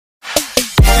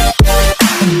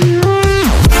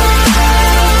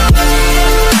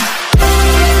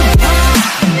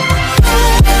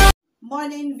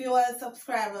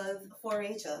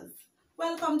4-Hers.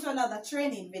 Welcome to another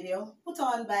training video put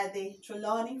on by the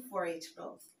Trelawney 4-H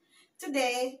Clubs.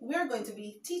 Today we're going to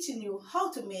be teaching you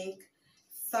how to make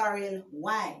sorrel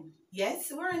wine.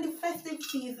 Yes, we're in the festive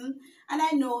season and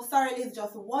I know sorrel is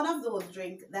just one of those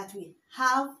drinks that we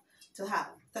have to have.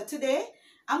 So today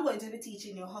I'm going to be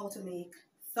teaching you how to make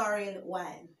sorrel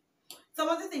wine. Some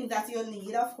of the things that you'll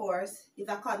need, of course, is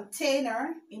a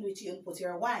container in which you'll put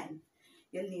your wine.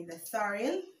 You'll need the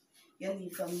sorrel, you'll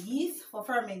need some yeast for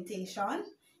fermentation,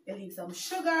 you'll need some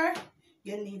sugar,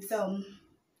 you'll need some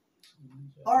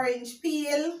orange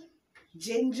peel,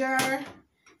 ginger,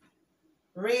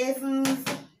 raisins,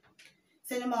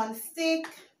 cinnamon stick,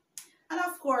 and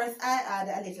of course I add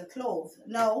a little clove.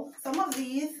 Now, some of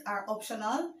these are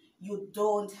optional, you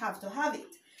don't have to have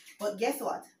it. But guess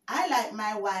what? I like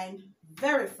my wine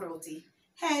very fruity,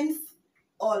 hence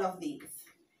all of these.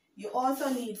 You also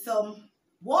need some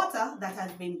water that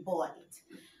has been boiled.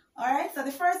 Alright, so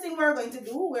the first thing we're going to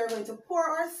do, we're going to pour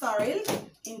our sorrel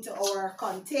into our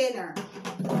container.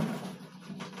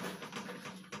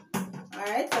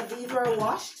 Alright, so these were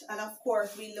washed and of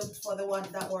course we looked for the ones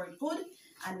that were good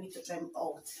and we took them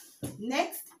out.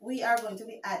 Next, we are going to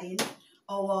be adding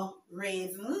our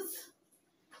raisins.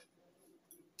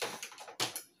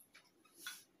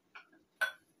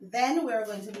 Then we're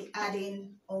going to be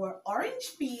adding our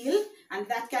orange peel, and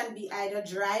that can be either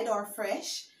dried or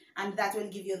fresh, and that will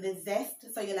give you the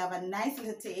zest, so you'll have a nice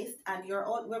little taste. And we're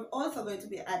also going to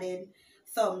be adding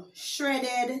some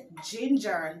shredded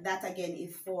ginger. That again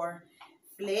is for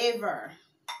flavor.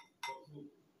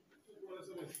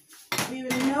 We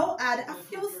will now add a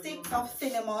few sticks of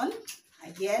cinnamon.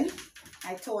 Again,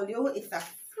 I told you it's a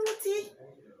fruity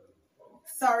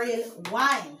sorrel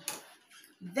wine.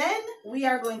 Then we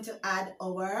are going to add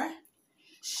our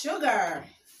sugar.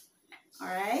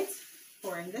 Alright,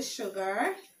 pouring the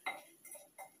sugar.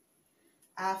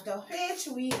 After which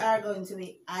we are going to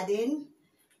be adding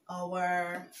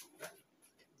our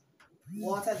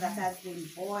water that has been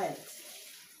boiled.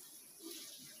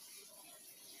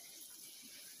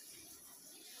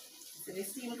 See the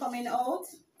steam coming out?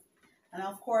 And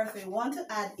of course, we want to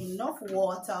add enough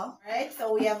water. Right,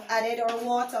 so we have added our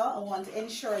water. I want to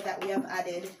ensure that we have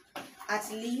added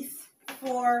at least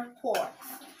 4 quarts.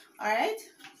 Alright,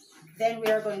 then we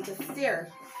are going to stir.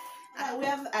 We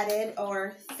have added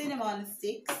our cinnamon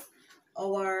sticks,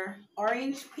 our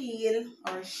orange peel,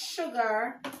 our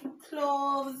sugar,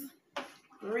 cloves,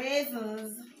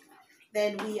 raisins.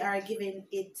 Then we are giving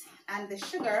it, and the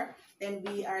sugar, then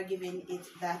we are giving it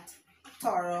that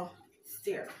thorough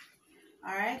stir.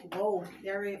 Alright, wow,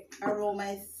 the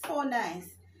aroma is so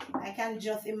nice. I can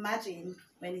just imagine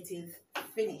when it is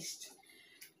finished.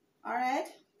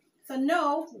 Alright, so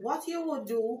now what you would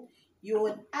do, you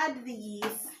would add the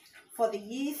yeast for the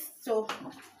yeast to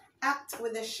act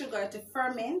with the sugar to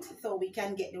ferment so we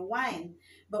can get the wine.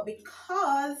 But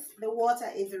because the water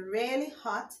is really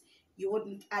hot, you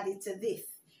wouldn't add it to this.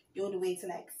 You would wait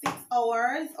like 6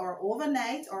 hours or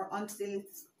overnight or until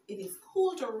it is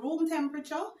cool to room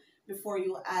temperature before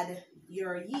you add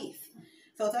your yeast.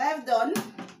 So what I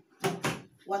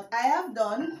have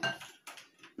done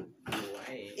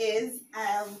is I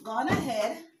have gone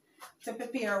ahead to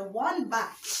prepare one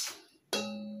batch.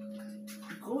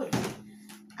 Good.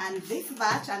 And this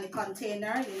batch and the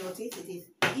container, you notice it is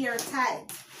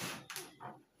airtight.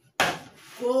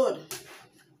 Good.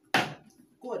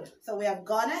 Good. So we have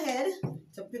gone ahead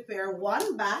to prepare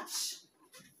one batch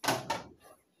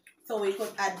so we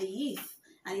could add the yeast.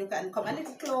 And you can come a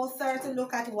little closer to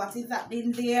look at what is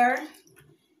happening there.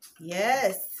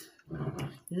 Yes,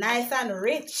 nice and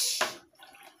rich.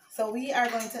 So we are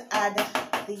going to add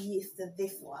the yeast to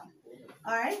this one.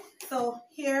 Alright, so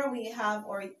here we have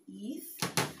our yeast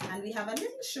and we have a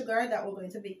little sugar that we're going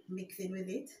to be mixing with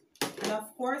it. And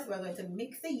of course, we're going to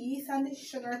mix the yeast and the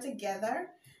sugar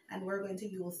together, and we're going to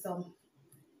use some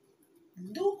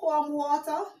lukewarm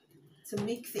water to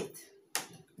mix it.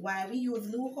 Why we use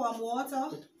lukewarm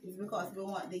water is because we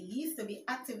want the yeast to be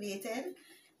activated,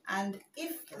 and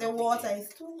if the water is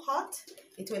too hot,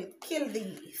 it will kill the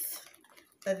yeast.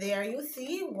 So there you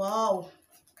see, wow.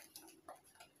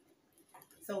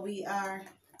 So we are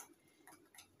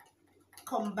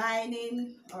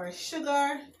combining our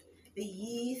sugar, the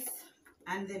yeast,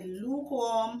 and the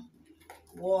lukewarm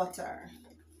water.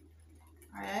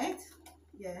 Alright,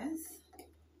 yes.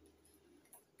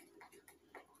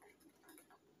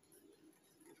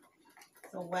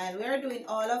 So while we are doing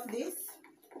all of this,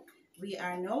 we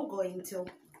are now going to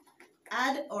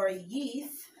add our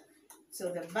yeast to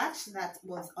the batch that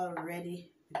was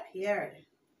already prepared.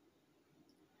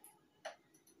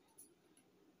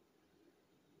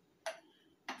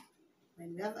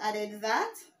 When we have added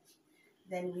that,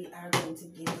 then we are going to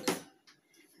give it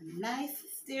a nice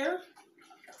stir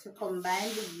to combine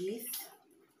the yeast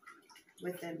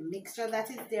with the mixture that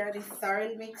is there, the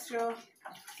sorrel mixture,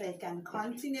 so it can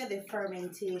continue the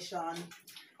fermentation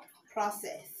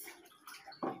process.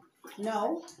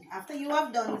 Now, after you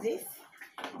have done this,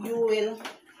 you will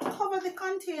cover the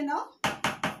container.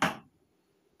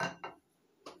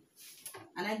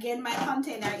 And again, my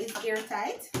container is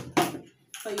airtight,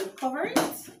 so you cover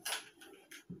it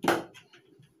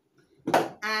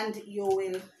and you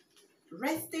will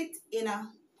rest it in a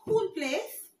cool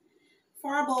place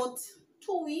for about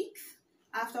 2 weeks,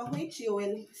 after which you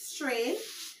will strain,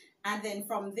 and then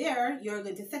from there you're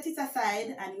going to set it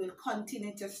aside and you will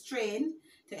continue to strain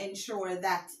to ensure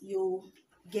that you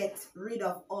get rid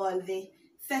of all the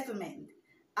settlement.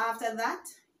 After that,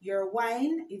 your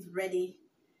wine is ready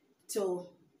to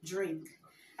drink.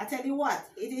 I tell you what,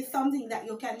 it is something that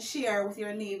you can share with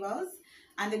your neighbors,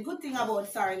 and the good thing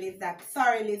about sorrel is that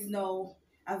sorrel is now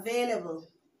available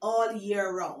all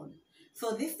year round.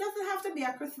 So this doesn't have to be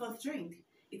a Christmas drink.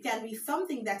 It can be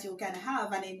something that you can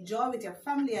have and enjoy with your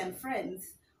family and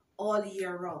friends all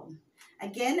year round.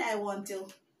 Again, I want to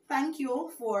thank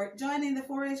you for joining the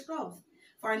 4-H Club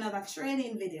for another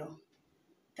training video.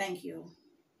 Thank you.